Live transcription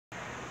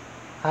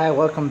Hi,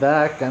 welcome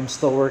back. I'm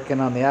still working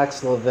on the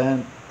Axel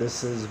event.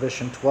 This is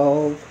Vision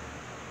 12,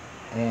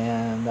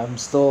 and I'm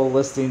still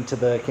listening to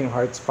the Kingdom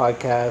Hearts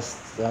podcast.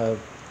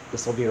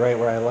 This will be right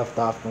where I left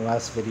off in the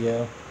last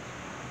video.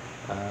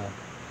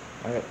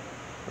 Alright,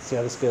 let's see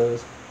how this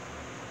goes.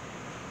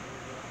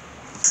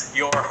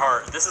 Your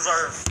heart. This is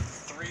our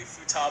 3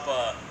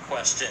 Futaba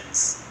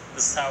questions.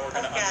 This is how we're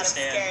going to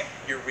understand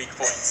your weak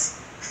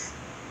points.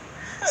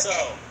 Okay.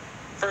 So,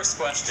 first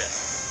question.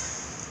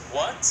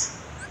 What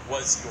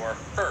was your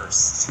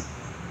first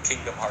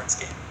Kingdom Hearts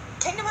game?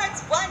 Kingdom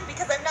Hearts 1,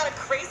 because I'm not a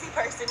crazy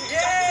person who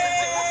jumps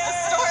into the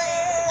story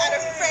at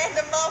a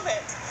random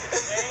moment.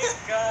 Thank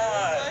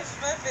God. That's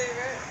my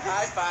favorite.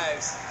 High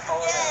fives.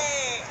 All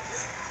Yay!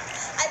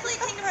 I played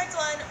Kingdom Hearts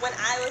 1 when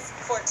I was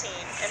 14,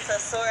 and so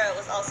Sora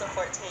was also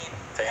 14.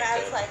 Thank and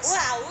I was goodness. like,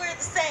 wow, we're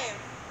the same.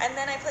 And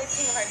then I played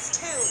Kingdom Hearts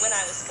 2 when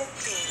I was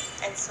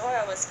 15, and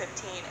Sora was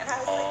 15, and I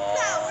was like,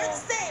 wow, we're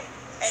the same.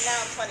 And now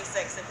I'm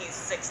 26 and he's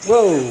 16.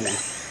 Whoa!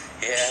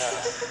 Yeah.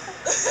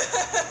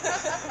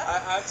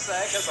 I'm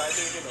sad because I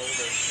do get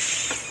older.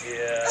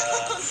 Yeah.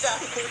 Oh, no.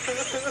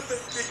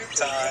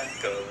 Time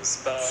goes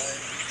by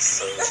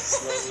so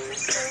slowly.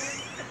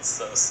 It's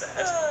so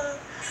sad.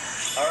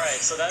 All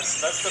right, so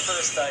that's the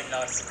first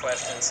diagnostic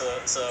question. So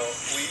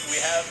we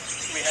have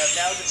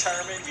now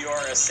determined you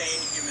are a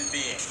sane human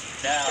being.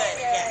 Now,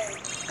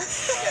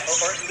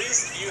 or at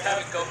least you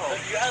have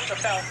the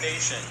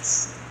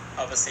foundations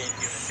of a sane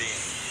human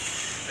being.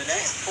 The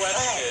next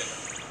question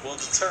will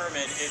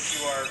determine if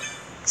you are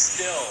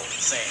still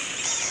sane.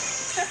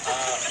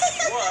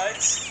 What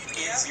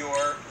is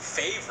your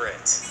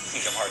favorite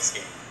Kingdom Hearts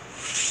game?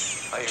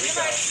 Oh, here we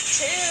Kingdom go. Hearts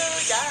 2,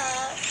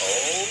 duh.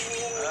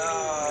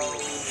 Oh.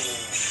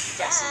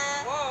 Yeah.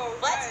 Whoa.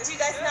 What? Guys. Do you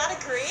guys not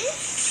agree?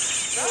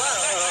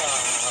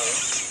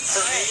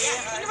 For me,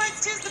 Kingdom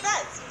Hearts 2 is the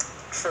best.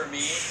 For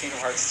me, Kingdom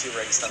Hearts 2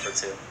 ranks number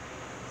 2.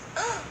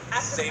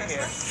 After Same the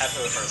here. first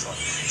After the first one.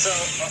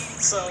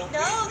 So.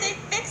 No, they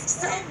fixed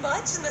so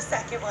much in the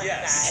second one,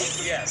 guys.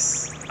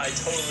 Yes, I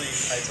totally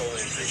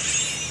agree.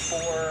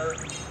 For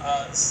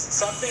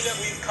something that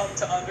we've come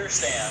to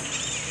understand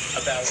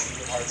about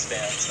Kingdom Hearts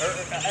fans, or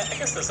I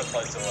guess this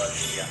applies to a lot of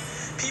media,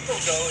 people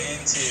go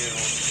into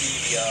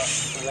media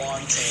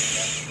wanting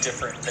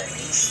different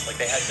things. Like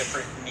they have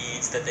different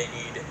needs that they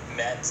need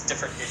met,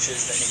 different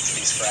itches that need to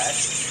be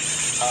scratched.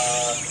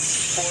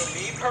 For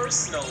me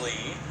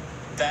personally,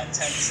 that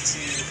tends to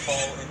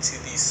fall into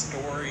the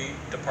story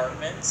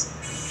department.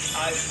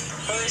 I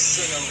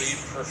personally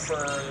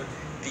prefer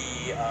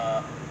the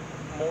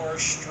more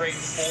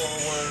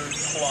straightforward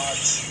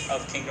plot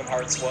of Kingdom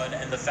Hearts 1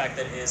 and the fact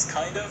that it is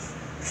kind of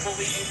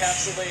fully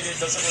encapsulated,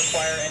 doesn't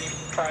require any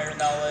prior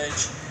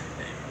knowledge.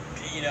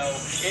 You know,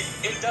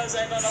 it does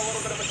end on a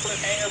little bit of a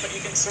cliffhanger, but you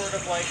can sort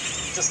of like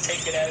just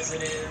take it as it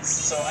is.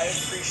 So I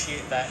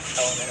appreciate that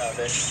element of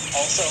it.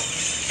 Also,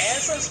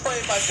 Ansem's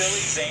played by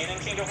Billy Zane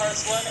in Kingdom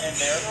Hearts 1, and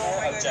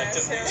therefore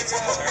objectively it's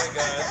very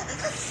good.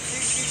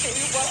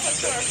 You welcome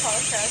to our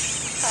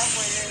podcast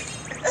halfway in.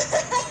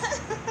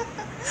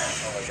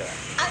 Oh my god.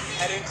 I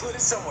Had to mean, include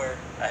it somewhere.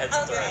 I had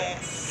to throw okay,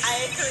 it.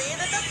 I agree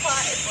that the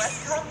plot is less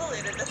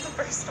convoluted than the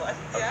first one.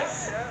 Okay.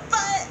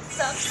 But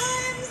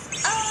sometimes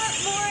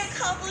more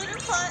convoluted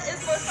plot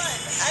is more fun.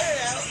 I don't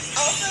know.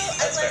 Also,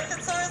 That's I like fair.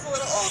 that Sora's a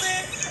little older,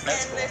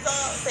 That's and cool.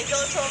 there's they go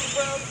to all the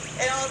worlds,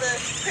 and all the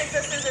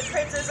princesses and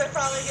princes are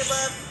falling in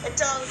love, and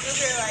Tom goes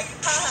there like,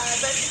 haha, I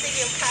bet you're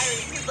thinking of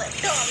Kyrie. He's like,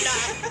 no, I'm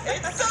not. And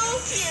it's so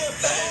cute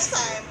the whole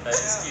time. That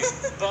is cute.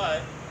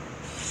 But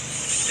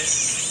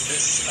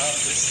this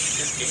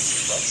game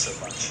you love so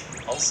much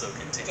also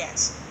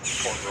contains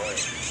Port Royal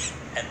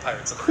and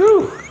Pirates of the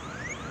Whew!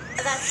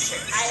 That's true.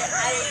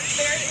 I was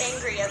very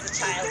angry as a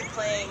child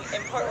playing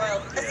in Port Royal,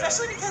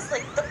 especially because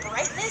like the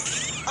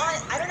brightness on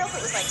I don't know if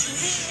it was my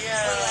TV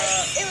or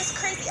like it was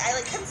crazy. I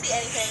like couldn't see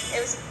anything.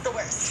 It was the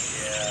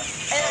worst.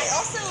 Yeah. And I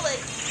also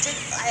like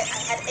I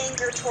had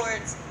anger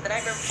towards the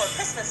Nightmare Before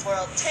Christmas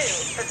world too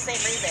for the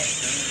same reason.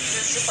 It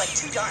was just like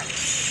too dark.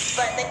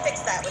 But they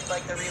fixed that with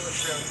like the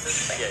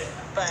releases thing. Yeah,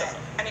 But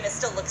definitely. I mean, it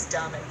still looks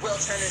dumb. And Will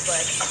Turner's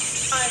like, oh,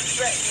 I'm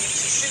threatening to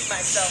shoot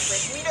myself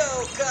with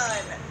no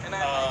gun, and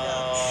I'm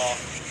like,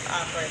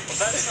 awkward. Well,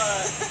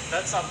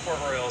 that's not Port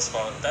Royal's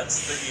fault.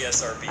 That's the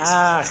ESRB's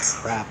Ah,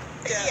 fault. crap.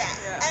 Yeah.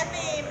 I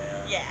mean,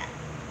 man.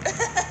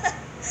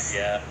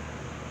 Yeah.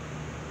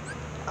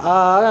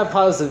 I'm gonna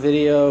pause the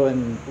video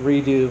and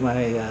redo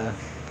my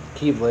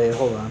Keyblade.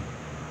 Hold on.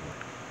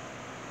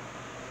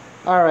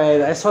 Alright,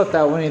 I swapped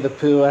out Winnie the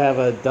Pooh. I have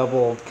a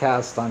double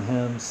cast on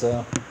him,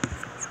 so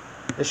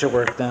it should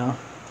work now.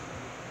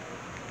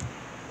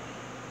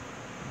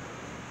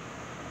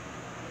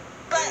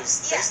 But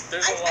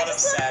There's a lot of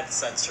sad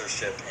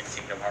censorship in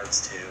Kingdom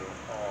Hearts 2.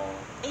 Oh.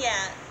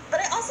 Yeah, but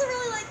I also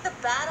really like the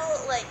battle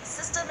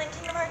system in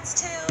Kingdom Hearts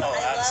 2. Oh,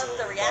 I love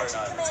absolutely. the reaction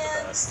Bar none, it's the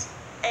commands, best.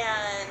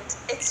 and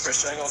it's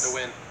First just triangle to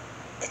win.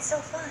 it's so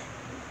fun.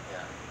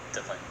 Yeah,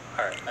 definitely.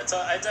 All right,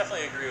 I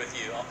definitely agree with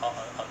you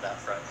on that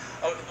front.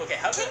 Oh, okay.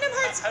 Kingdom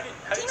Hearts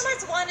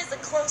 1 is a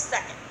close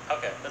second.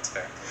 Okay, that's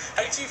fair.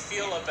 How did you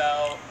feel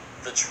about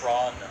the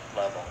Tron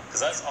level,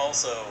 because that's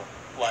also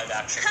live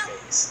action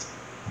based.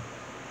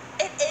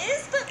 It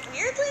is, but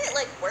weirdly it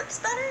like works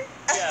better.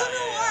 I don't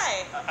know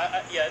why.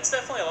 Yeah, it's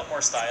definitely a lot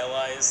more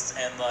stylized,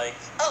 and like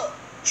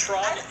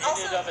Tron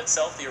in and of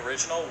itself, the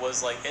original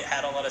was like it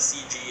had a lot of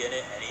CG in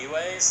it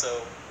anyway,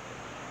 so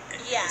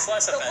it's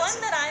less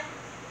offensive.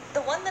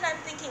 The one that I'm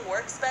thinking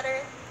works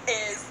better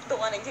is the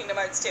one in Kingdom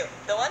Hearts 2.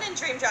 The one in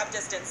Dream Drop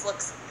Distance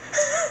looks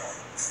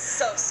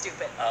so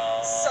stupid.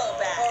 So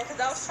bad. Oh, because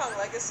that was Tron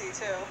Legacy,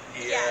 too.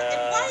 Yeah.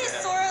 And why is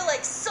Sora,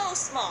 like, so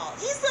small?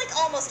 He's, like,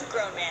 almost a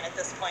grown man at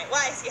this point.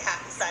 Why is he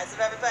half the size of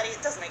everybody?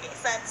 It doesn't make any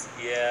sense.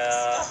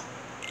 Yeah.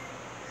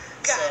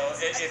 God,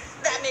 so if you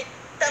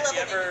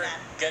ever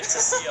get to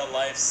see a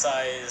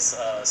life-size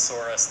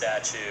Sora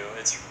statue,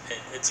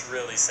 it's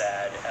really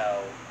sad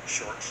how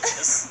short he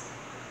is.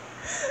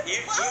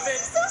 Why is he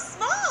so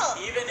small?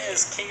 Even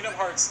his Kingdom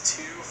Hearts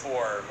 2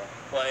 form,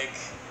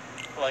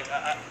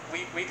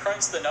 we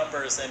crunched the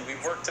numbers and we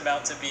worked him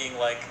out to being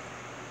like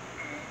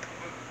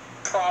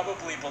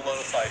probably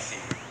below 5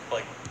 feet.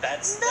 Like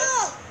that's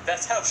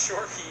how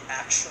short he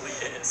actually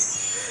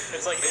is.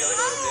 It's like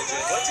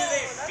what do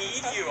they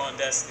feed you on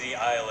Destiny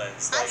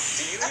Islands? Like,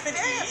 do you even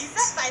eat? I'm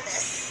upset by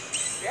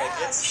this. Yeah.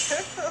 Like, it's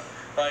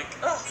like.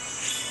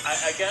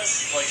 I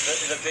guess, like,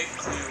 the big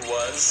clue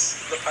was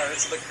the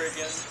Pirates of the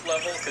Caribbean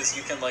level, because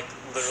you can, like,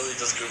 literally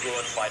just Google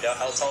and find out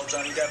how tall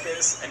Johnny Depp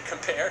is and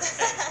compare.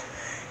 And,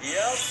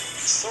 yep,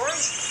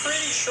 Sora's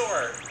pretty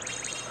short.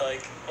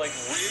 Like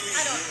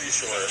really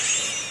short.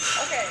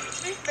 Okay,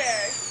 to be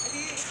fair,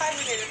 he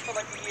hibernated for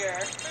like a year.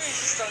 Maybe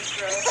just don't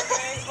grow,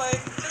 okay? Like,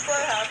 just let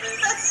it happen.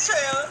 That's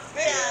true.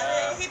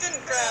 Yeah, he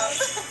didn't grow.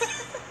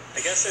 I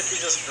guess if you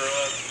just grow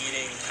up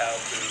eating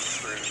Pao-Poo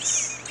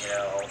fruits, you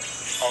know,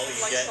 all you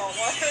like get, salt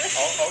water.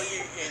 all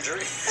you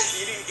enjoy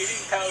eating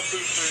Pao-Poo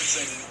fruits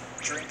and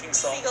drinking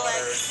salt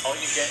water, all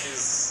you get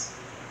is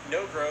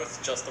no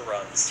growth, just the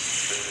runs.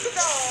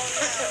 No.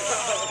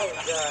 Oh,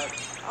 God.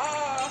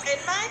 Oh.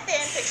 In my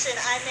fanfiction,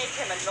 I make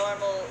him a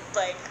normal,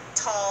 like,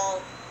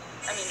 tall.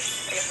 I mean,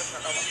 I guess that's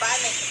not normal, but I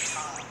make him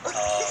tall.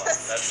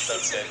 That's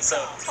good.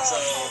 So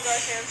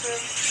Dark,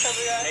 handsome,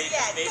 chubby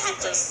guy. maybe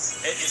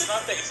just it's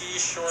not that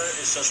he's short.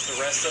 It's just the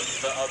rest of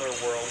the other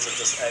worlds are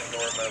just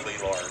abnormally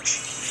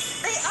large.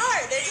 They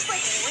are. They're just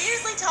like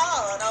weirdly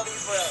tall on all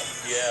these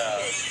worlds.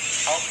 Yeah.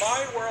 On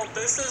my world,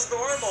 this is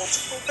normal.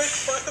 Don't make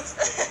fun of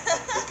me.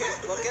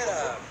 Look at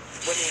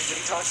when he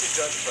talks to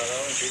Judge Frodo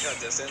in Dream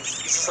Drop Distance,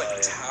 he's just like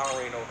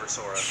towering over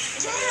Sora.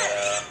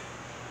 Yeah.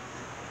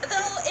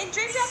 Though in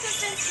Dream Drop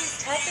Distance,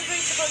 he's technically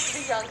supposed to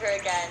be younger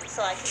again,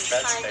 so I can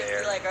kind of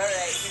be like, all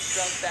right, he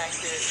shrunk back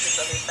to his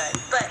other side.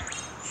 But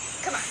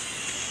come on.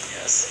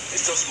 Yes.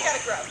 He's still You small.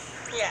 gotta grow.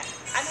 Yeah.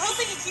 I'm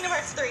hoping in Kingdom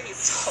Hearts 3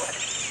 he's taller.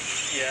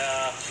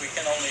 Yeah, we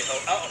can only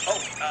hope.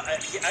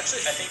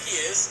 Actually, I think he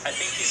is. I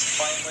think he's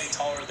finally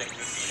taller than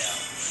Goofy now,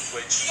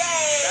 which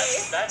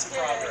that's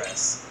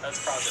progress. That's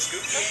progress.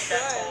 Goofy ain't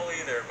that tall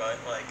either, but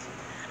like,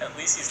 at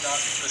least he's not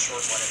the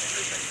short one in the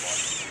group anymore.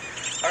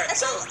 All right,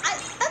 so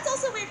that's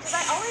also weird because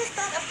I always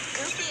thought of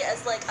Goofy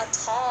as like a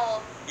tall.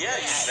 Yeah,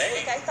 you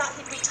think? Like I thought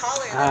he'd be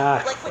taller.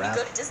 Like when you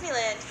go to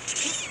Disneyland,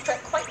 he's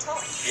quite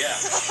tall. Yeah.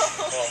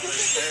 So... Well,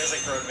 there is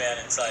a grown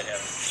man inside him.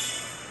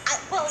 Yeah.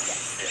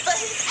 But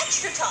he's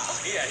extra tall.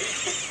 Yeah,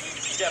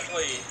 he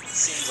definitely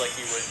seems like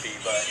he would be,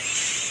 but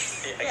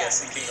I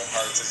guess in Kingdom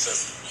Hearts it's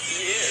just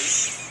he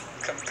is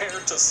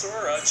compared to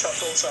Sora.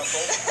 Chuckle.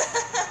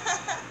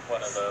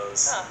 One of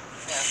those. Oh,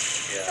 yeah.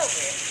 So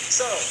weird.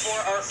 So for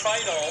our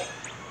final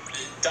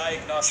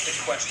diagnostic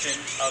question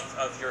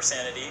of your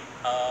sanity,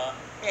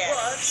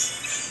 what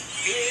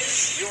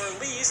is your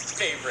least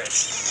favorite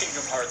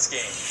Kingdom Hearts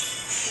game?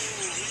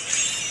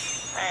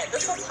 Alright,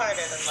 this one's harder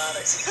than the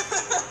others.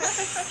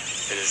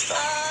 It is tough.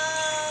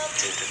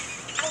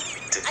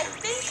 I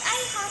think I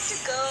have to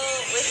go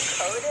with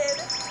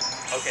Coded.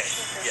 Okay,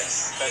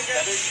 yes.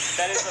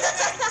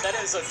 That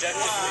is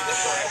objectively the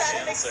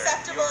correct answer.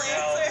 Acceptable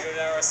answer. You're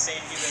now a sane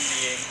human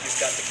being. You've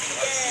got the Kingdom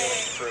Hearts seal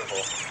of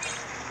approval.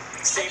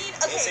 Safe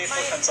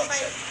for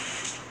consumption.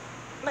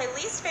 My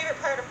least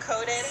favorite part of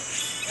Coded,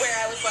 where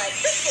I was like,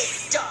 this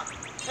game's dumb,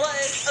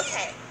 was,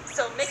 okay,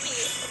 so Mickey,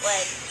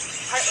 like,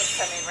 Heartless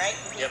come in, right?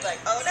 And he's like,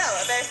 oh no,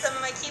 I better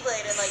summon my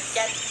Keyblade and like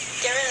get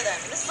rid of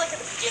them. And this is like at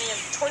the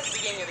towards the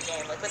beginning of the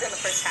game, like within the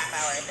first half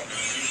hour, I think.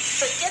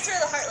 So he gets rid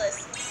of the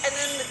Heartless, and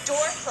then the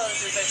door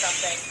closes or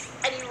something,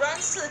 and he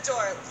runs to the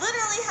door,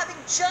 literally having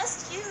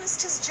just used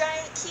his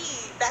giant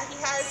key that he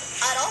has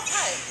at all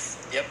times.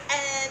 Yep.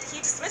 And he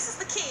dismisses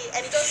the key,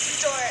 and he goes to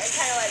the door and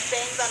kind of like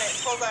bangs on it and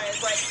pulls on it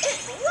and is like,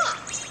 it's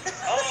locked!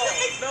 Oh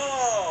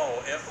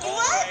no! If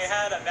only I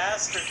had a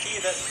master key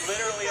that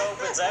literally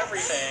opens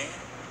everything.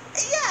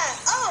 Yeah,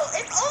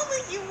 if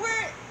only you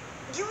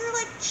were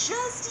like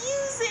just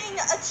using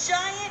a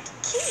giant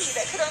key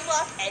that could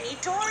unlock any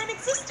door in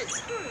existence.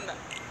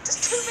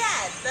 Just too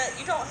bad that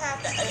you don't have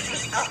that.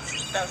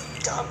 That was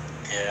dumb.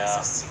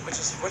 Yeah. Which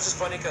is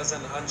funny because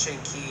an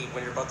Unchained Key,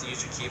 when you're about to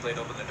use your Keyblade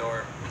to open the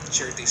door, the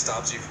charity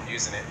stops you from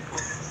using it.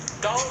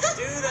 Don't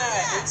do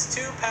that! It's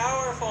too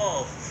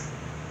powerful!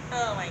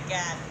 Oh my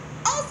god.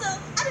 Also,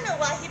 I don't know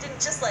why he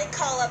didn't just like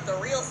call up the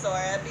real Sora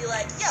and be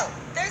like, yo,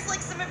 there's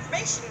like some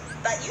information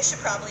that you should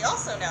probably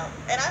also know.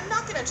 And I'm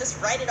not gonna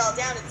just write it all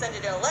down and send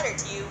it in a letter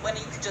to you when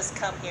you could just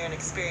come here and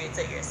experience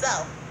it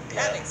yourself.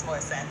 That makes more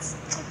sense.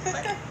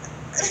 But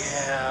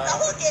Yeah. the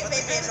whole game but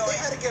made me they annoyed.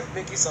 had to give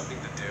Mickey something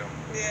to do.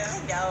 Yeah. I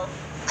know.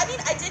 I mean,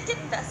 I did get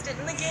invested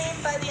in the game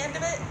by the end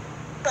of it,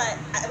 but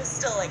I was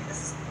still like,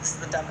 this is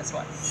the dumbest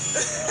one.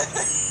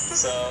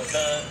 So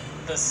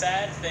the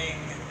sad thing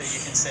that you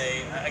can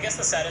say, I guess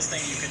the saddest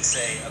thing you could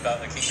say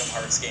about a Kingdom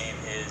Hearts game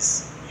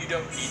is you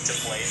don't need to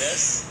play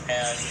this,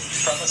 and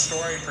from a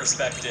story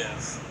perspective,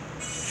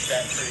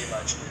 that pretty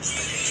much is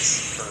the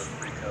case for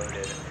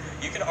Recoded.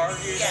 You can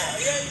argue that,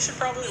 you should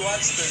probably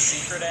watch the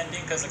secret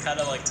ending because it kind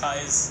of like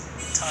ties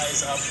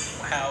up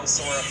how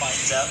Sora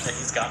finds out that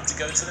he's got to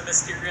go to the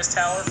mysterious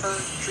tower for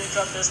Dream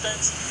Drop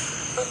Distance.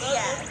 But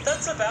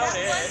that's about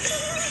it.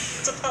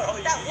 That's about all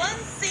you That need.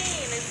 one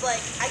scene is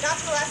like, I got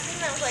to the last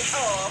scene and I was like,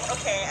 oh,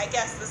 okay, I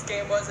guess this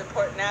game was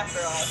important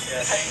after all.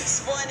 Yeah,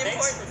 That's one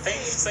important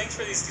scene. Thanks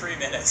for these 3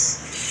 minutes.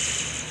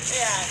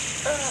 Yeah.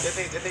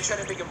 Did they try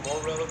to make it more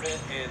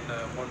relevant in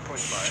 1.5?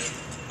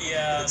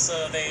 Yeah, so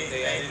they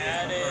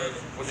added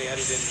when they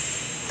added in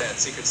that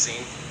secret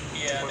scene.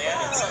 Yeah, they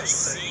added some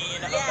scene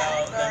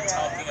about them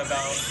talking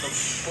about the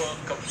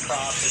book of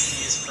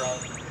prophecies from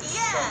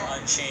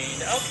Unchained.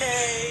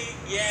 Okay,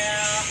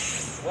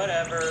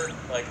 whatever.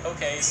 Like,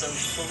 okay, so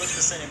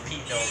Maleficent and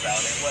Pete know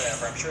about it.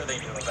 Whatever, I'm sure they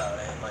knew about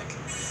it. Like,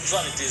 there's a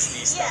lot of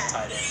Disney stuff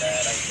tied in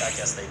that. I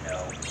guess they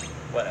know.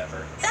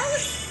 Whatever.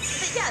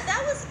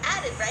 That was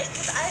added, right?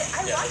 Because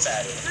I watched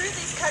through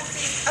these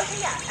cutscenes.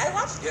 Okay, I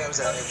watched it was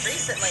added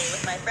recently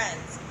with my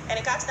friends, and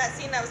it got to that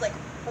scene and I was like,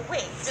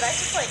 wait, did I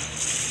just like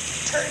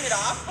turn it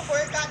off before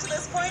it got to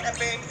this point? I'm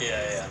very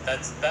Yeah.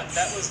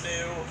 That was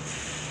new.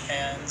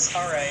 And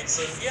alright,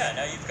 so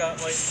now you've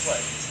got like what,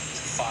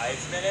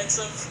 5 minutes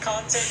of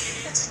content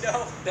you need to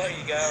know? There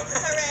you go.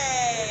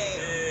 Hooray!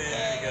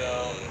 There you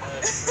go.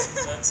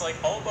 That's like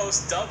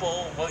almost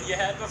double what you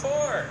had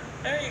before.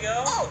 There you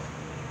go. Oh,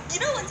 you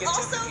know what's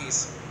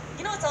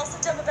also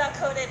dumb about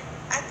Coded?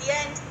 At the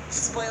end,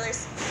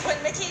 spoilers,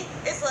 when Mickey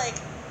is like,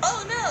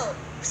 oh no,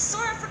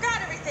 Sora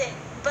forgot everything,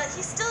 but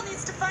he still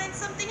needs to find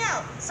something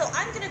out. So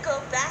I'm gonna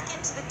go back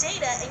into the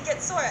data and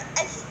get Sora.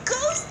 And he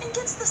goes and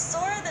gets the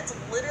Sora that's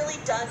literally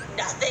done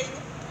nothing.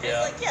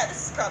 Yeah. It's like,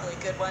 this is probably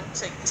a good one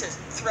to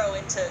throw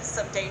into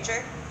some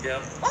danger.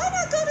 Yep. Why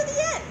not go to the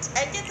end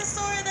and get the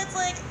Sora that's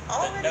like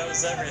already that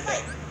knows learned how to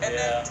everything. fight, and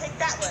then take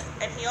that one,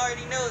 and he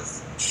already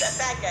knows that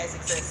bad guys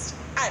exist.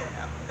 I don't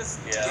know.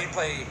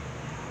 Gameplay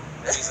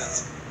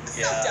reasons.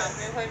 So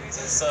dumb.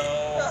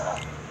 So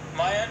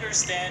my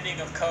understanding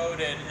of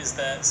Coded is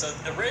that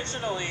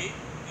originally,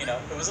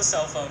 it was a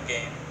cell phone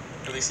game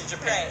released in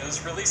Japan. It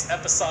was released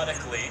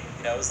episodically.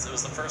 It was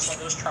the first one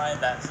that was trying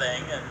that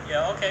thing, and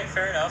okay,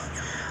 fair enough.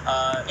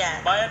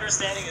 My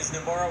understanding is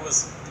Nomura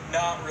was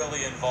not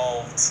really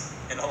involved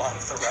in a lot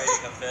of the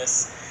writing of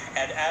this,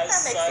 and as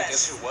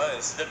such,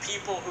 the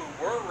people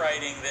who were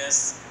writing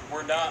this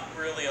were not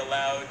really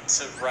allowed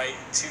to write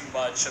too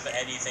much of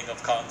anything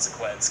of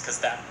consequence, because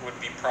that would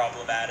be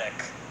problematic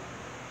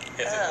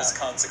if it was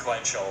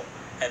consequential.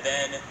 And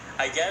then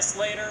I guess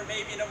later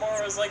maybe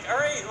Nomura was like, all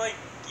right, like,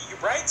 you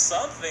write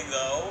something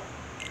though.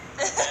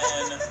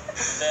 And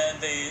then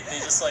they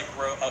just like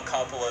wrote a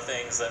couple of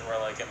things that were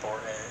like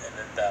important, and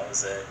then that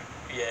was it.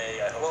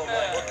 Yay, I hope.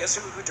 Well, guess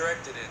who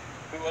directed it?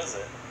 Who was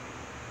it?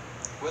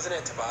 Wasn't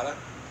it Tabata?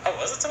 Oh,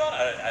 was it Tabata?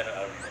 I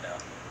don't even know.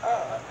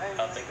 I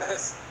don't think it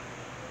was.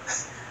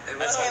 It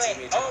was on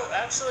TV. Oh,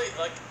 actually,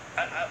 like,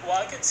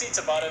 I could see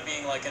Tabata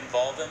being like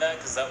involved in that,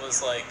 because that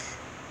was like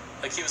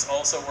he was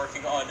also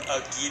working on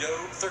Guido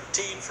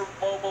 13 for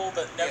mobile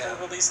that never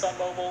released on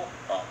mobile.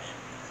 Oh man.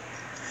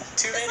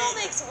 This all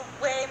makes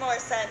way more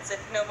sense if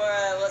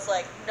Nomura was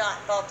like not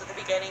involved at the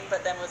beginning,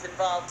 but then was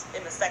involved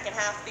in the second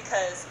half,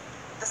 because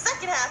the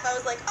second half I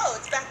was like, oh,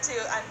 it's back to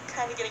I'm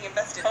kind of getting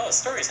invested. Oh, the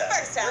story's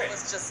happening. First half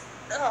was just,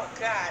 oh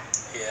god.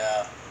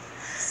 Yeah.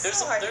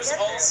 There's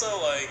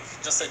also like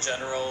just a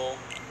general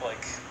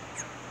like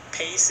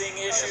pacing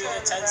issue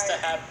that tends to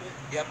happen.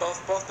 Yeah,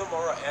 both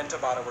Nomura and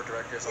Tabata were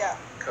directors on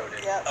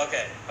Coded. Yeah.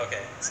 Okay,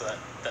 so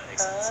that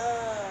makes sense.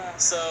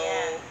 So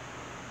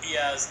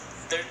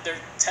there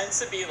tends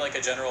to be like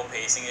a general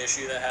pacing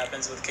issue that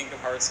happens with Kingdom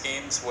Hearts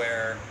games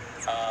where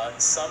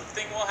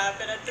something will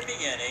happen at the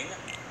beginning,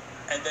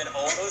 and then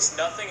almost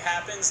nothing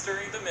happens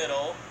during the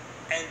middle,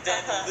 and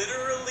then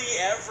literally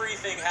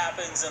everything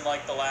happens in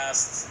like the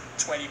last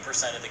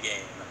 20% of the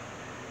game.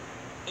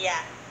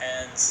 Yeah.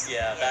 And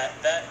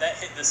that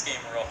hit this game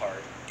real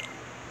hard.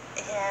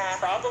 Yeah.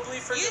 Probably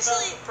for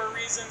developer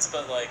reasons,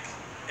 but like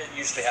it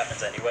usually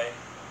happens anyway.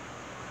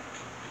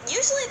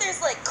 Usually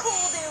there's like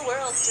cool new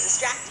worlds to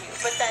distract you,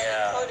 but then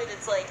in Coded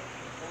it's like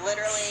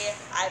literally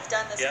I've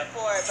done this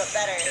before but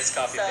better. It's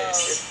copy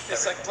paste.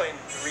 It's like playing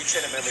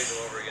Re-Chain of Memories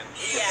all over again.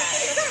 Yeah,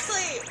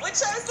 exactly.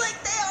 Which I was like,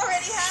 they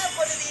already have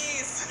one of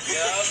these.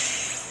 Yep.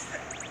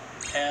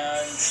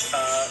 And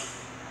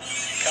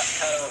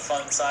kind of a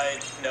fun side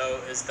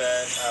note is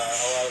that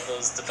a lot of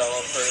those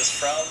developers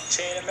from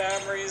Chain of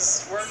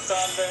Memories worked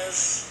on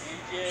this.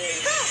 Yay.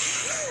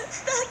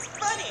 That's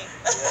funny.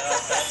 Yeah,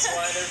 that's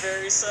why they're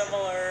very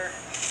similar.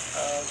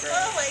 Oh, great.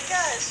 Oh my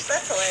gosh,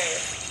 that's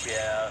hilarious.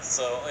 Yeah,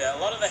 so yeah, a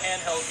lot of the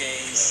handheld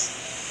games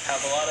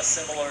have a lot of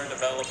similar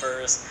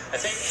developers. I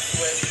think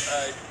with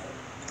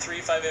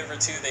 358 over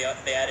 2, they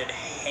added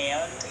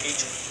HAND,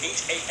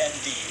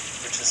 H-A-N-D,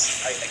 which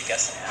is, I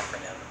guess, an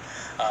acronym.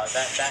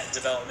 That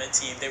development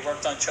team, they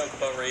worked on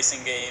Chocobo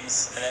racing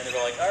games, and then they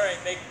were like, all right,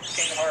 make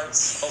Kingdom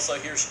Hearts. Also,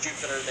 here's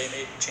Jupiter. They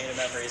made Chain of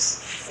Memories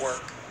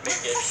work.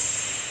 Make it.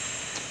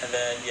 And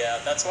then, yeah,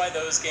 that's why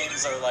those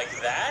games are like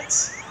that.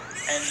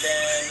 And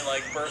then,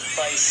 like, Birth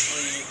by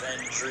Sleep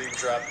and Dream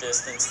Drop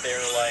Distance, they're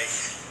like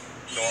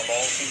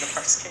normal Kingdom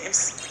Hearts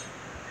games.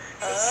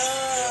 They're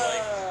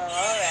like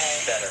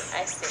alright. better.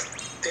 I see.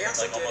 They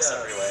also Like, did almost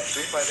every way.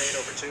 358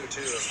 over 2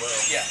 too as well.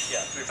 Yeah,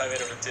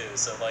 358 over 2.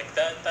 So, like,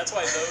 that's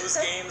why those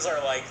games are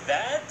like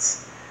that.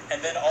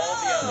 And then all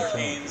the other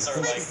games are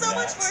like Makes so that.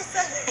 much more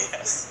sense.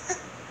 Yes.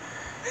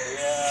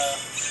 Yeah,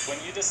 when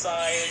you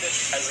decide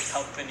as a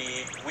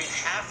company, we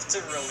have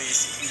to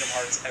release Kingdom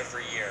Hearts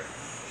every year.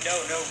 No,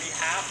 we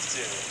have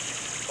to.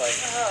 Like,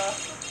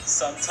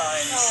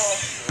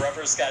 sometimes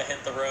rubber's gotta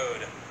hit the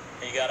road.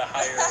 And you gotta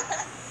hire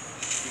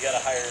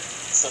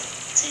some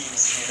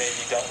teams you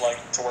maybe don't like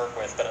to work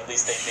with, but at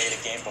least they made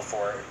a game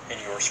before in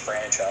your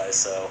franchise,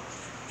 so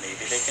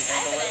maybe they can I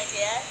have handle an it.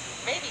 idea.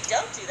 Maybe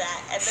don't do that,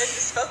 and then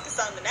just focus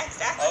on the next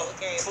actual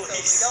game, so we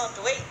please. don't have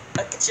to wait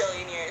a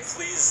gajillion years.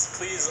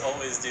 Please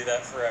always do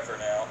that forever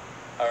now.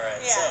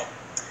 Alright, Yeah.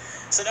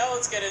 so now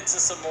let's get into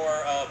some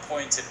more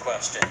pointed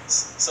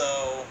questions.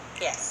 So,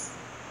 Yes.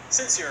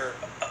 since you're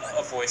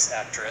a voice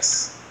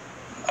actress,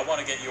 I want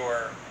to get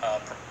your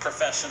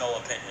professional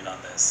opinion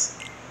on this.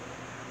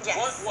 Yes.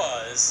 What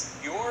was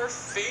your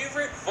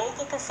favorite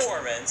vocal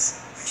performance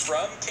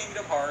from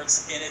Kingdom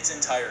Hearts in its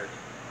entirety?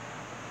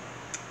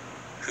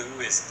 Who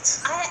is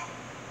it? I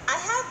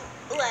have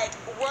like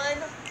one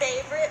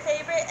favorite,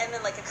 and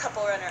then like a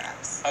couple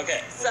runner-ups.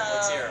 Okay, So,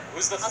 let's hear 'em.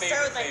 Who's the I'll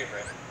start with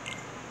favorite?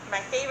 My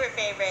favorite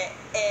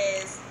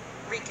is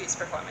Riku's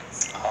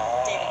performance.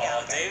 Oh, David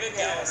Gallagher. David Yes,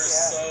 Gallagher's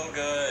yeah. so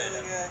good.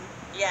 Really good.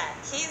 Yeah,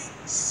 he's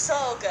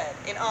so good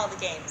in all the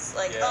games.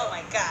 Like, Yeah. oh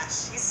my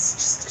gosh, he's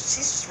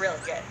just really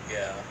good.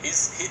 Yeah,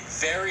 he's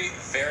very,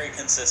 very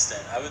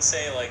consistent. I would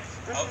say, like,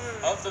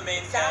 of the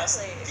main cast,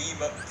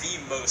 Exactly. the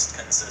most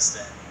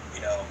consistent.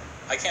 You know,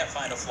 I can't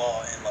find a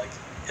flaw in, like,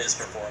 his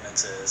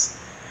performances.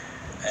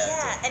 And,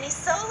 Yeah, and he's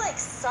so like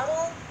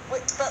subtle,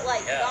 but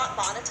like Yeah. not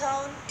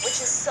monotone,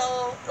 which is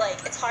so like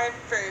it's hard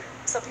for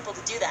some people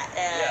to do that,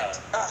 and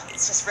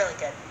it's just really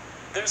good.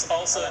 There's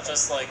also I love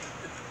just, like,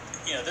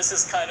 you know, this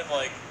is kind of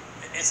like,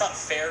 it's not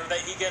fair that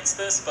he gets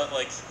this, but,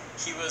 like,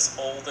 he was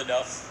old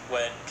enough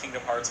when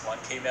Kingdom Hearts 1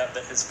 came out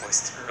that his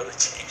voice didn't really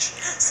change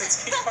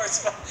since Kingdom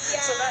Hearts 1.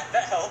 Yeah, So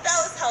that helps.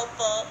 That was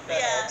helpful. That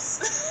yeah.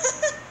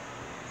 helps.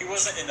 He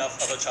wasn't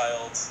enough of a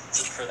child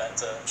for that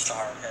to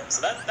harm him.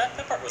 So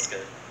that part was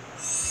good.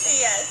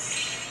 Yes.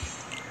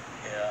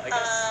 Yeah, I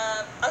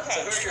guess. Okay.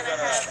 So who are your and then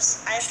runner-ups?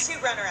 I have two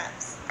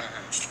runner-ups.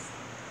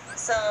 Mhm.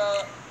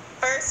 So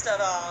first of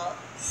all,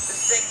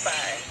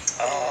 Zigbar.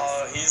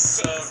 Oh, he's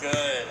so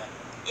good.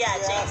 Yeah,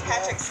 Yeah, James yeah.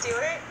 Patrick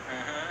Stewart.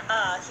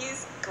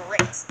 He's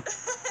great.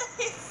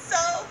 He's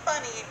so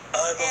funny.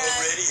 I'm And-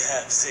 already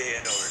half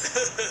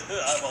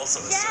Xehanort. I'm also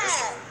a Yeah.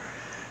 surfer.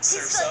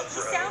 Surf's He's like, up,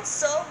 he bro. sounds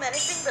so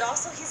menacing, but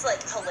also he's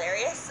like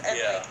hilarious. And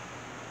Yeah. like,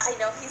 I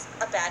know he's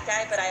a bad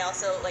guy, but I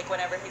also like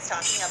whenever he's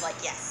talking, I'm like,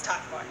 yes, talk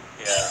more.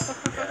 Yeah,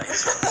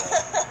 he's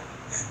really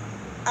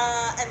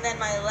And then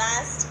my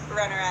last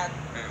runner-up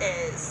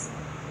is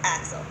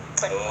Axel.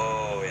 Quentin.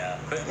 Oh, yeah.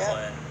 Quentin Yeah.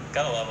 Flynn.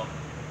 Gotta love him.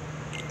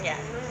 Yeah,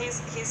 he's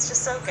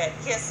just so good.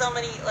 He has so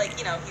many like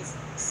he's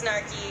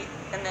snarky,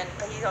 and then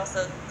but he's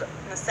also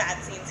in the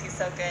sad scenes he's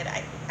so good.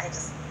 I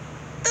just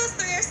those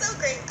three are so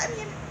great. I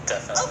mean,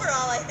 Definitely.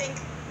 overall I think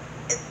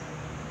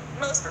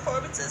most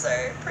performances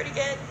are pretty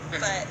good,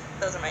 but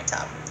those are my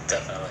top.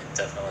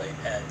 Definitely.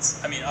 And,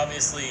 I mean,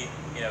 obviously,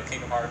 you know,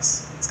 Kingdom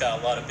Hearts, it's got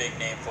a lot of big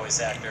name voice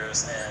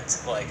actors, and,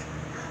 like,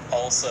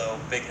 also,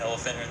 big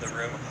elephant in the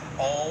room,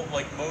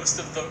 most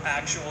of the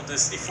actual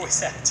Disney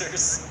voice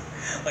actors.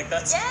 Like,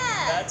 that's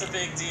a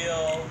big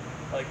deal.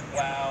 Like,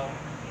 wow.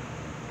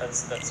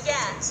 That's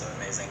so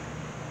amazing.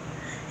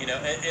 You know,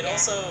 it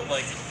also,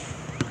 like,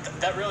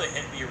 that really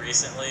hit me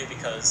recently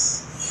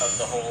because of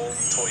the whole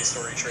Toy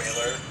Story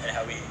trailer and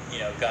how we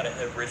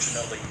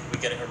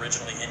get it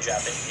originally in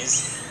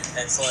Japanese. And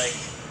it's like,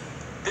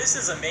 this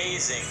is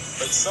amazing,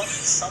 but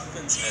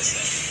something's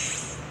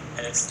missing.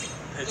 And it's the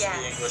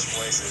English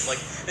voices. Like,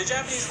 the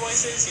Japanese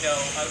voices,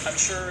 I'm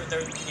sure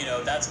they're,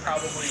 that's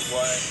probably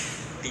what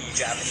the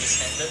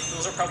Japanese fans,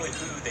 those are probably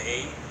who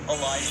they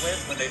align with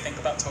when they think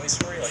about Toy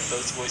Story. Like,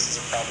 those voices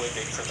are probably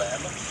big for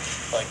them.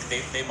 Like,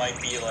 they might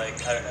be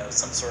like, I don't know,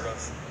 some sort of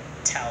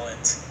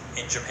talent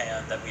in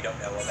Japan that we don't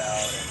know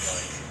about, and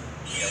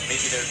like,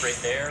 maybe they're great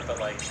there, but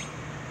like,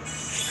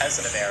 I as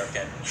an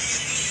American.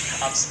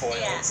 I'm spoiled.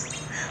 Yeah.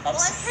 Well,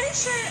 I'm pretty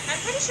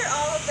sure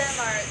all of them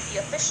are the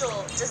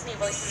official Disney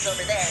voices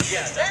over there. So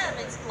Yeah, to them,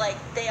 definitely. it's like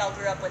they all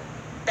grew up with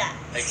that.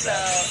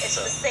 Exactly.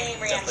 So it's the same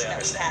reaction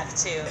that we definitely have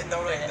to And not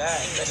only the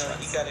that, English you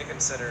ones. got to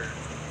consider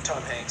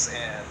Tom Hanks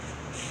and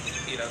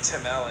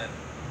Tim Allen,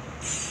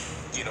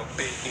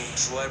 big name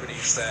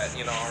celebrities that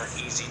aren't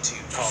easy to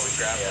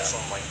polygraph or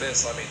something like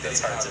this. I mean, they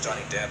That's didn't hard have to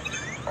Johnny Depp,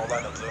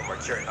 Orlando Bloom, or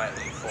Keira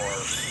Knightley for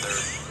their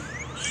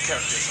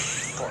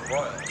characters in Port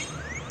Royal.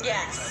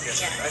 Yeah.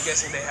 I'm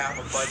guessing they have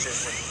a budget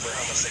with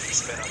how much they can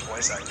spend on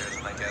voice actors,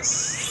 and I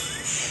guess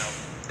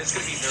it's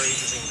going to be very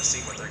interesting to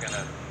see what they're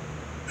gonna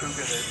who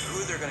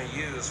they're gonna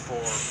use for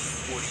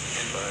Woody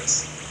and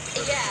Buzz.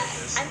 Yeah,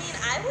 I mean,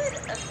 I would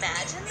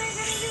imagine they're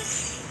gonna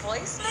use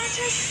voice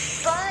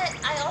matches, but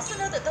I also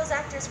know that those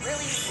actors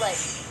really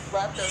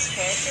love those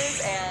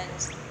characters,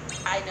 and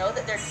I know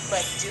that they're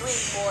doing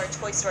more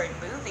Toy Story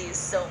movies,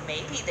 so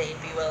maybe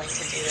they'd be willing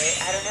to do it.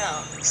 I don't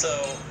know. So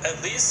at Hard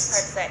to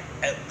least say.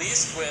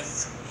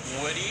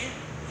 with Woody,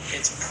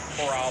 it's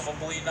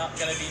probably not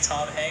going to be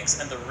Tom Hanks,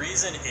 and the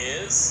reason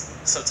is,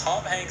 so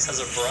Tom Hanks has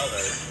a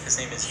brother. His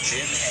name is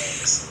Jim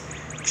Hanks.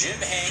 Jim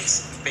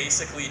Hanks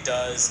basically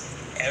does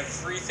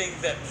everything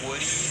that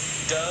Woody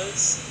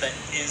does that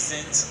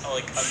isn't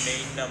like a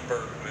main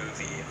number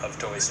movie of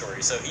Toy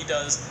Story. So he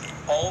does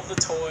all of the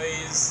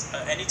toys,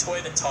 any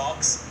toy that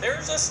talks.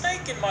 There's a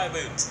snake in my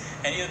boots.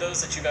 Any of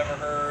those that you've ever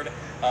heard,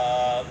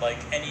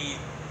 any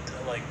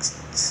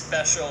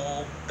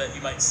special that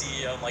you might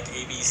see on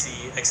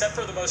ABC, except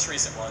for the most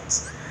recent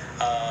ones.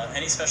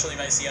 Any special you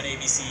might see on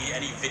ABC,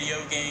 any video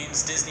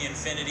games, Disney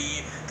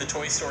Infinity, the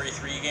Toy Story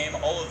 3 game,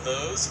 all of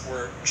those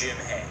were Jim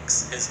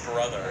Hanks, his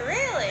brother.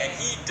 Really? And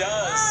he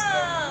does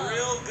Whoa. a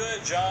real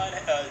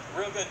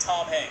good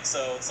Tom Hanks.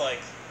 So it's like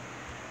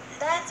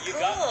That's you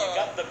cool.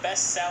 got the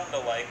best sound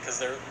alike because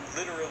they're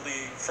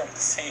literally from the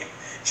same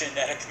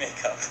genetic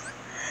makeup.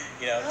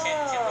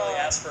 Can't really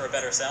ask for a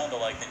better sound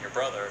alike than your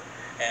brother.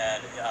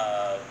 And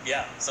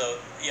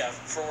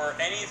for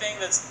anything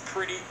that's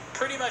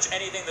pretty much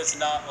anything that's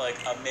not like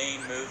a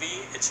main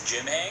movie, it's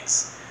Jim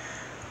Hanks.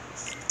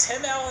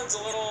 Tim Allen's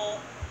a little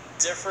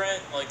different.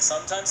 Like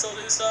sometimes he'll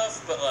do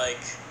stuff, but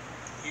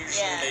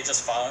usually they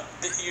just find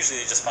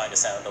a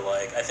sound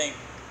alike. I think.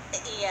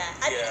 Yeah.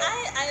 I mean,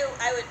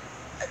 I would.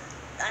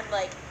 I'm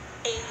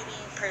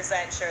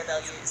 80% sure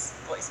they'll use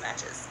voice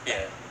matches.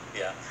 Yeah.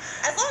 Yeah.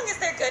 As long as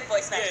they're good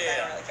voice matches, I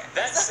don't really care.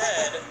 That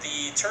said,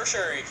 the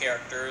tertiary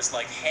characters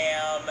like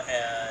Ham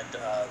and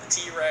the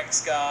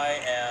T-Rex guy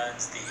and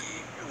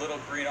the little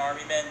green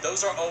army men,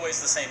 those are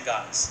always the same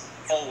guys.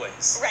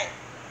 Always. Right.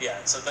 Yeah,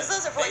 so those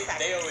are voice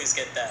actors. they always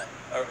get them.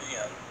 Or,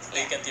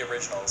 they get the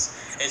originals.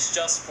 It's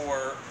just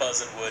for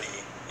Buzz and Woody,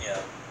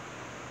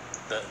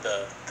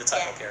 the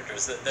title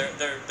characters.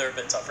 They're a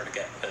bit tougher to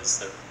get because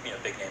they're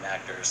big name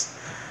actors.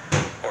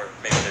 Or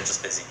maybe they're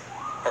just busy.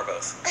 Or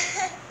both.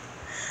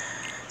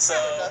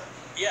 So,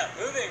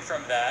 moving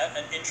from that,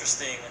 an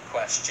interesting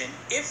question.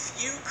 If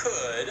you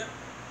could,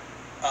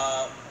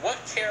 what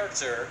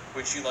character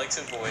would you like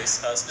to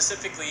voice?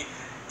 Specifically,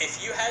 if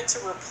you had to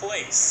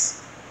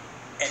replace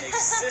an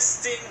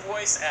existing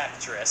voice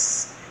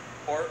actress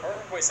or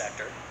voice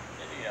actor,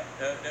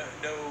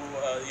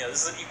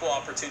 this is an equal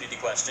opportunity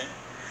question.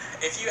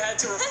 If you had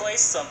to replace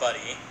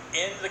somebody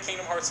in the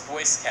Kingdom Hearts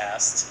voice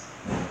cast,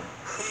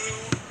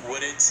 who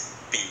would it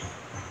be?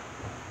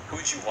 Who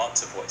would you want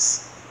to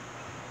voice?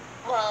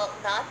 Well,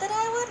 not that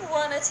I would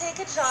want to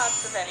take a job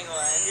from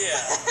anyone. Yeah,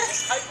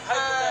 just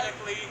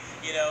hypothetically,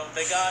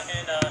 they got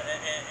in a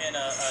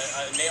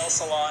nail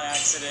salon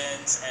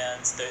accident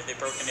and they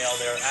broke a nail.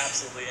 They're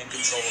absolutely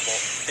inconsolable.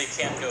 They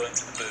can't go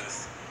into the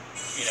booth,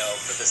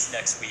 for this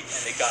next week,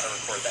 and they got to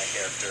record that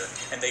character.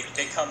 And they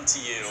come to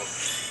you,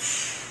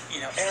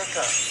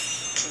 Erica,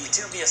 can you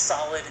do me a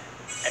solid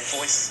and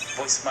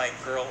voice my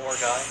girl or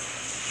guy?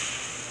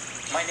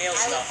 My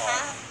nail's not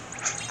on.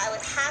 I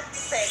would have to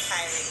say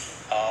Kyrie.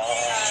 Oh.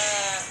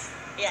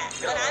 Yeah.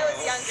 When I was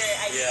younger,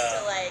 I used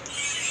to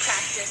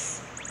practice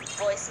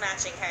voice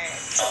matching her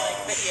to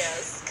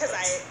videos because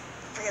I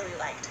really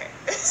liked her.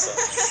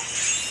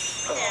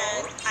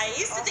 And I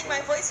used to think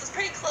my voice was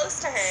pretty close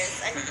to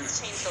hers. I think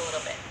it's changed a little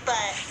bit,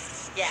 but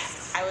yeah,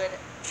 I would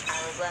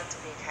love to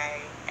be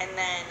Kyrie. And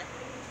then,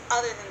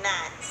 other than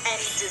that,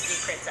 any Disney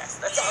princess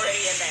that's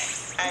already in there.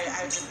 I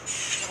would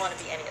just want to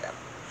be any of them.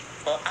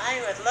 Well,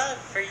 I would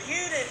love for you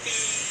to be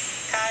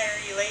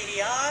Kyrie, Lady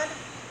On.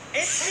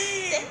 It's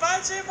me,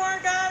 Budget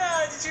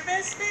Morgana. Did you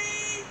miss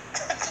me?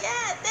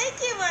 Yeah, thank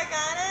you,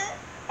 Morgana.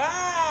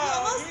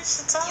 Wow,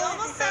 You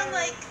almost sound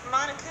like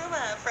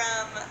Monokuma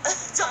from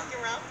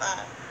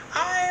Danganronpa.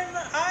 I'm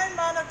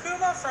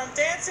Monokuma from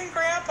Dancing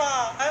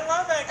Grandpa. I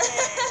love that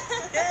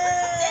game.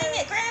 Yay! Dang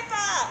it,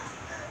 Grandpa!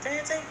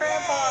 Dancing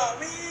Grandpa.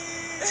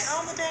 Wee!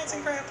 I'm the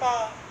Dancing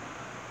Grandpa.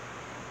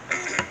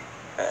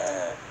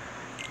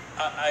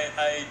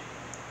 I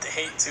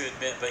hate to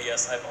admit, but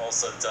yes, I've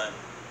also done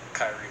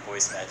Kyrie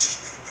voice matching.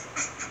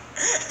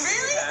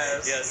 Really? Yes.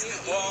 Yes.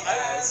 Yes.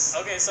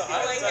 Well, okay, so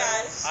Oh my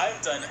gosh.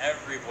 I've done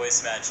every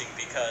voice matching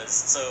because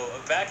so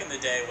back in the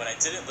day when I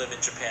didn't live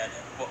in Japan,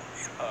 well,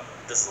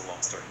 this is a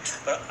long story,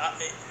 but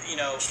you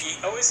know, you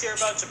always hear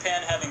about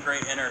Japan having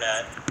great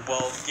internet.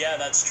 Well, yeah,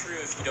 that's true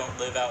if you don't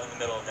live out in the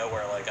middle of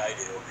nowhere like I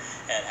do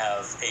and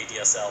have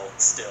ADSL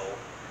still.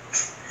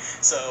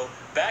 So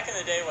back in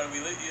the day when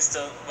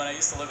when I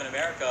used to live in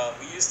America,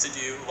 we used to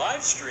do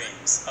live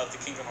streams of the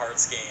Kingdom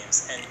Hearts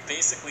games, and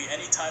basically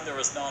anytime there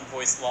was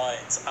non-voiced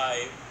lines,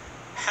 I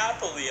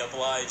happily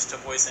obliged to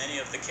voice any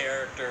of the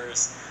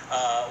characters,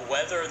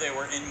 whether they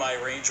were in my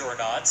range or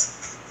not.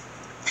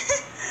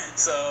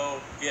 So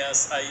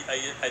yes,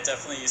 I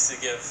definitely used to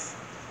give,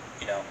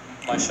 you know,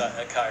 my shot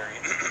at Kairi.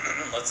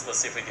 let's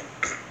see if we can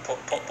pull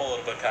a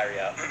little bit of Kairi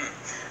out.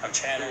 I'm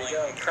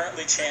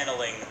currently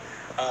channeling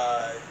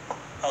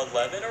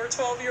 11 or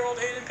 12-year-old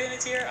Hayden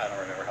Panettiere. I don't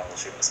remember how old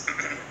she was.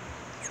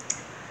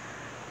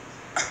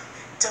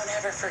 Don't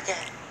ever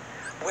forget,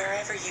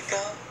 wherever you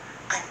go,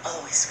 I'm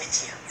always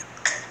with you.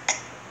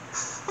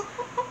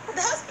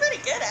 That was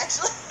pretty good,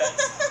 actually.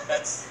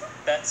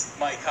 That's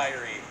my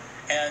Kairi.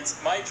 And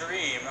my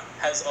dream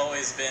has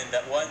always been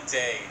that one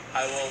day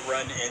I will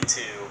run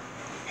into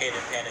Hayden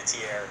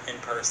Panettiere in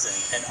person,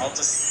 and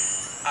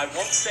I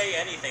won't say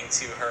anything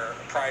to her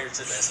prior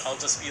to this. I'll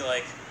just be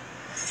like,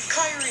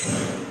 Kairi,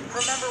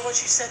 remember what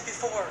you said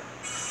before.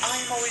 I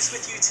am always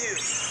with you too.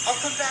 I'll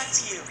come back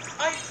to you.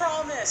 I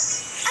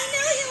promise. I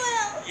know you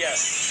will.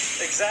 Yes,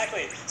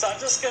 exactly. So I'm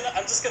just gonna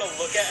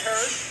look at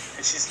her,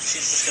 and she's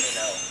just gonna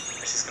know.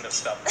 And she's gonna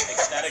stop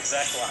that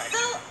exact line.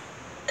 Well,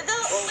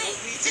 Wait,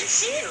 we did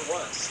she? Or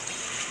was?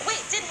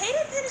 Wait, did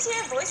Hayden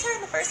Panettiere voice her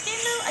in the first game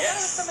though? I thought it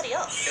was Yes. somebody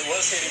else. It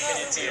was Hayden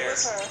It Panettiere.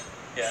 was her.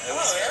 Yeah, it Oh,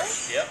 was her.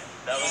 really? Yep.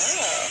 That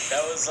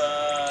was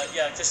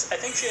yeah, I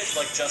think she had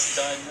just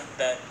done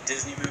that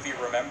Disney movie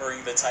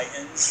Remembering the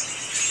Titans.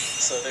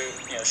 So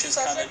she was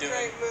Such kind a of doing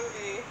great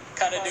movie.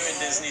 doing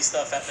Disney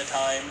stuff at the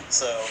time.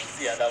 So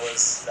yeah, that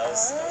was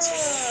really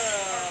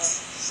cool.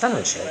 Son of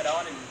a She bitch. went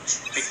on and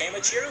became a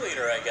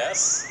cheerleader, I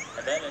guess,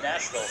 and then a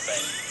Nashville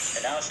thing,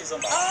 and now she's a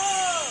mom.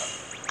 Oh,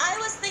 I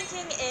was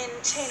thinking in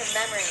Chain of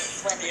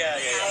Memories when Yeah.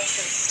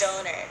 Allison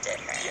Stoner did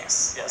her.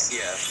 Yes.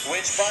 Yeah.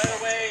 Which, by the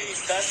way,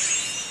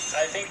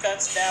 I think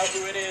that's now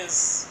who it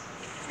is.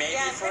 Maybe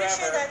Yeah, I'm forever.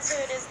 pretty sure that's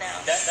who it is now.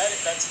 That's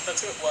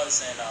who it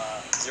was in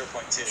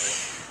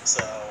 0.2.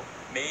 So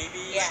maybe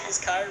Yeah. she's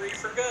Kairi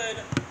for good.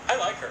 I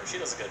like her. She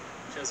does a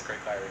great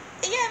Kairi.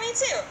 Yeah, me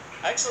too.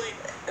 Actually,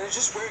 And it's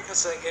just weird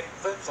because like it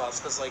flip flops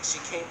because like she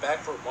came back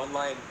for one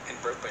line in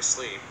Birth by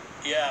Sleep.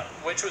 yeah,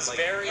 which was Like,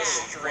 very Yeah.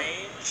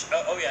 strange.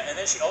 Oh yeah, and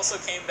then she also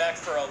came back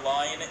for a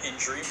line in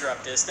Dream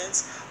Drop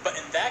Distance. But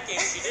in that game,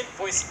 she didn't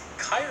voice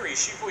Kairi.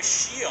 She voiced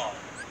Shion,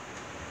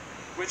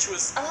 which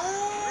was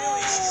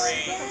really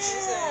strange.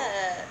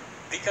 Yeah.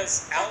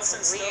 Because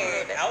That's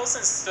weird.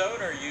 Allison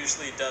Stoner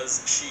usually does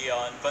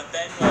Shion, but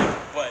then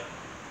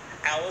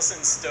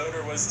Allison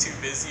Stoner was too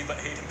busy, but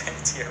Hayden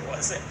Panettiere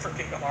wasn't for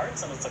Kingdom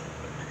Hearts, and it's like,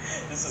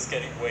 this is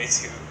getting way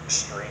too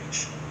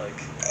strange. Like,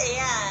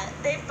 Yeah,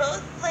 they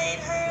both played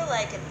her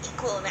like an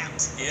equal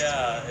amount.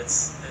 yeah,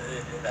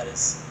 that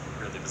is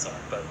really bizarre,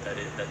 but that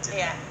did.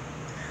 Yeah.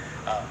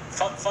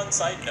 Fun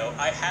side note: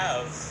 I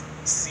have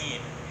seen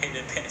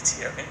Hayden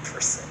Panettiere in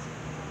person.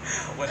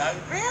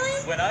 Really?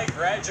 When I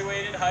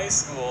graduated high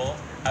school,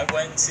 I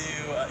went to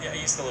I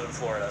used to live in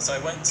Florida, so I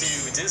went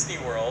to Disney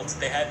World.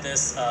 They had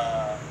this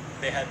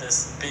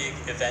big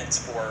event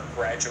for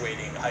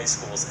graduating high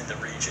schools in the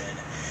region,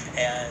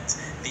 and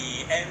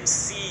the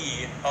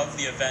MC of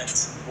the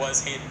event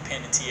was Hayden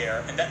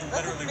Panettiere, and that That's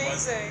literally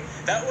amazing.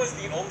 that was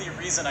the only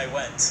reason I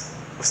went,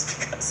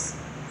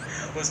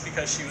 was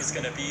because she was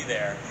going to be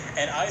there.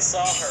 And I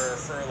saw her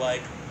for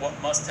like what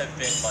must have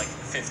been like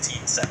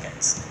 15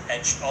 seconds.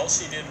 And all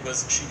she did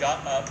was she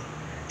got up,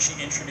 she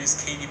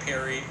introduced Katy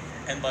Perry,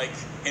 and like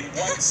in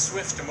one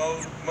swift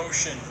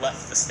motion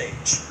left the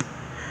stage.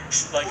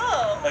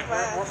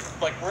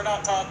 We're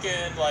not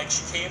talking like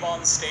she came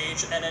on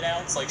stage and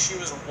announced, like she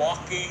was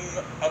walking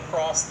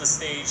across the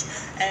stage,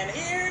 and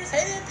here's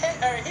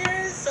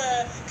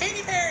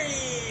Katy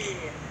Perry.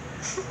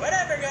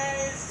 Whatever,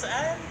 guys.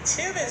 I'm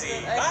too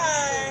busy.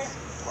 Bye.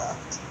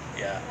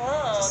 Yeah.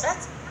 Whoa,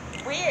 that's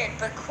weird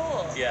but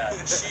cool. Yeah,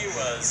 she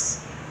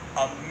was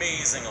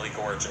amazingly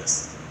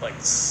gorgeous. Like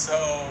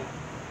so,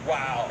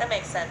 wow. That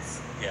makes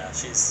sense. Yeah,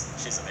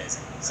 she's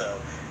amazing. So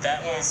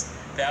that was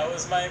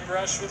my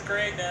brush with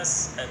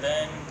greatness. And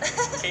then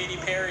Katy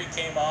Perry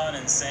came on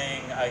and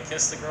sang "I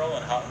Kissed a Girl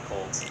in Hot and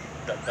Cold."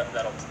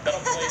 That'll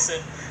place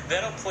it.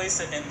 That'll place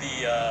it in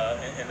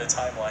the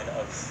timeline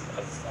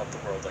of the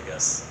world, I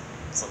guess.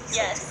 It's like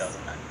Yes.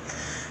 2009.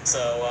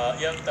 So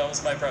yep, that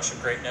was my brush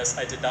of greatness.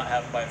 I did not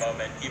have my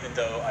moment, even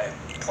though I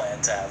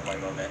planned to have my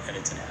moment, and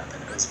it didn't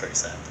happen. It was very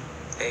sad.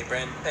 Hey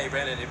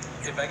Brandon,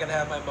 if I can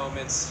have my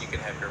moments, you can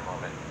have your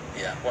moment.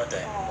 Yeah, one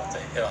day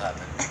it'll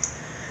happen.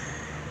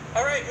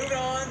 All right, moving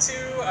on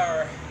to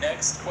our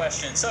next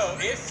question. So,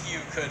 if you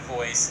could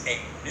voice a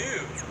new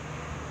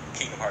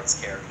Kingdom Hearts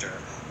character,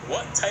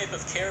 what type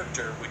of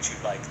character would you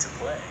like to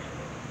play?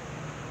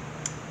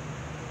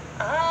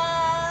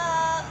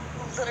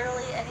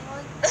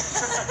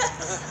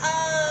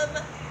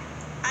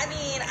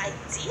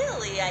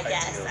 ideally, I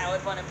guess, I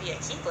would want to be a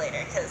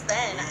Keyblader, because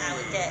then I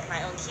would get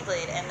my own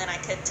Keyblade, and then I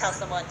could tell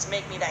someone to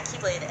make me that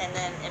Keyblade, and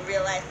then in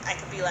real life, I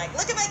could be like,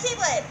 look at my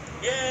Keyblade!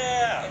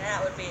 Yeah! And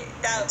that would be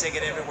Take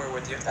it cool. everywhere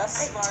with you. That's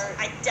I, smart.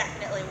 I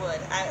definitely would.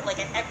 Like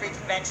at every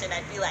convention,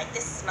 I'd be like,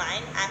 this is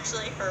mine,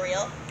 actually, for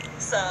real.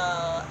 So,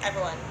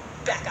 everyone,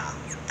 back off.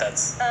 That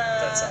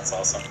sounds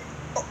awesome.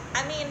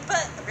 I mean,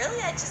 but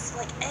really, I just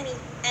like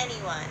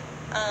anyone.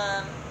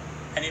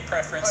 Any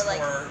preference Or,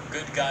 like- for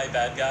good guy,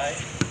 bad guy?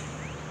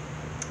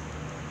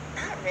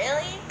 Not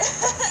really.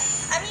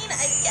 I mean,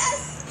 I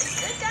guess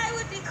a good guy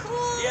would be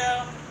cool.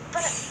 Yeah.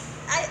 But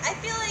I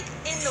feel like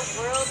in the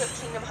world of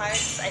Kingdom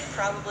Hearts, I'd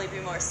probably be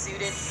more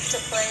suited to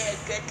play a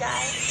good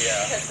guy. Yeah.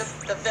 Because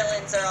the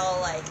villains are all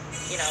like,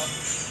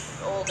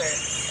 older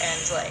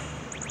and like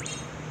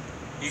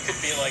You could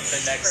be like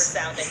the next.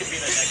 sounding. You could be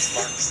the next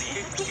Mark C.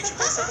 Could you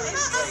play somebody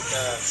as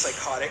like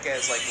psychotic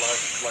as like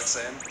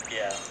Luxen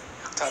Yeah.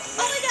 type of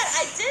Oh one? my god,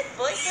 I did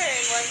voice her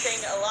in one thing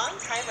a long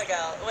time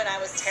ago when I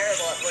was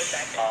terrible at voice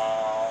acting.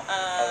 Oh,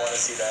 I want to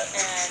see that.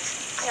 And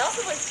I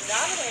also voiced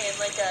Name in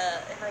like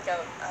a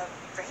radio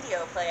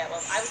play at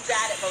one. I was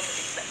bad at both of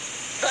these things,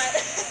 but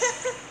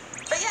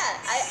but yeah,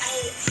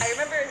 I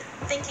remember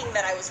thinking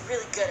that I was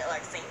really good at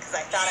Lexing because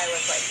I thought I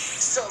was like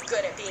so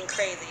good at being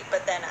crazy,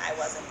 but then I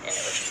wasn't, and it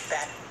was just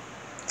bad.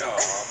 Oh.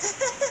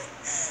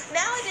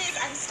 Nowadays,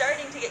 I'm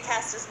starting to get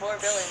cast as more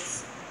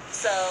villains,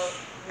 so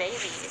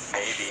maybe I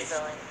could be a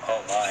villain.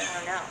 Oh my. I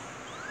don't know.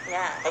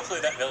 Yeah.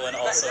 Hopefully that villain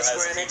also has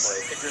Square Enix,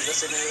 Keyblade. if you're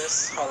listening to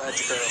this, holla at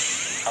your girl.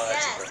 I'll let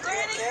Yeah, you know.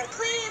 Square Enix,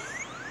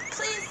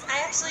 please.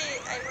 I actually,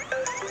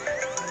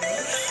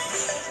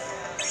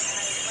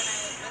 when I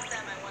was with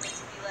them, I wanted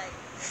to be like,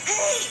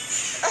 hey,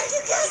 are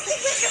you casting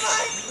Kingdom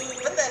Hearts?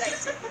 But then I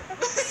didn't.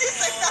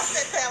 Because I thought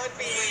that would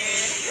be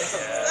weird. Yeah. So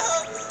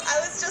I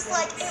was just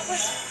like, it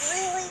was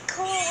really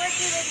cool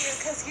working with you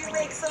because you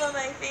make some of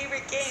my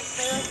favorite games.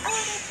 They're like,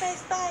 oh, that's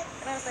nice, bye.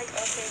 And I was like,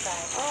 okay,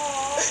 bye.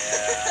 Oh.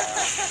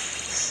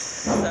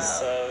 Yeah.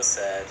 So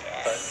sad.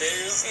 But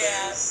there's,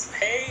 Yeah.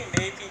 hey,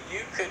 maybe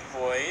you could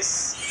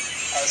voice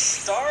a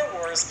Star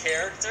Wars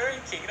character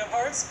in Kingdom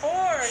Hearts 4.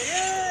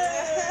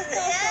 Yay!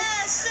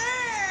 Yeah,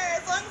 sure.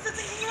 As long as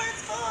it's in Kingdom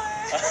Hearts 4.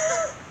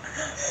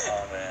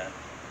 Oh man.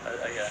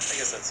 I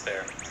guess that's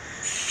fair.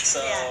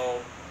 So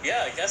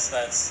Yeah. I guess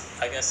that's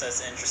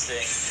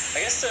interesting.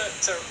 I guess to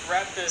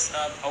wrap this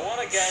up, I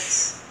want to get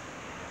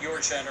your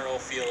general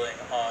feeling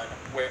on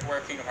where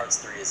Kingdom Hearts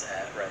 3 is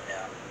at right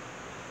now.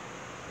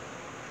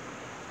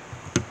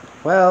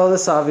 Well,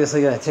 this is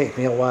obviously going to take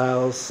me a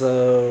while,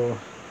 so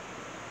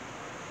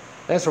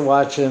thanks for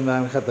watching. I'm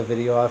going to cut the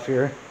video off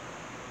here.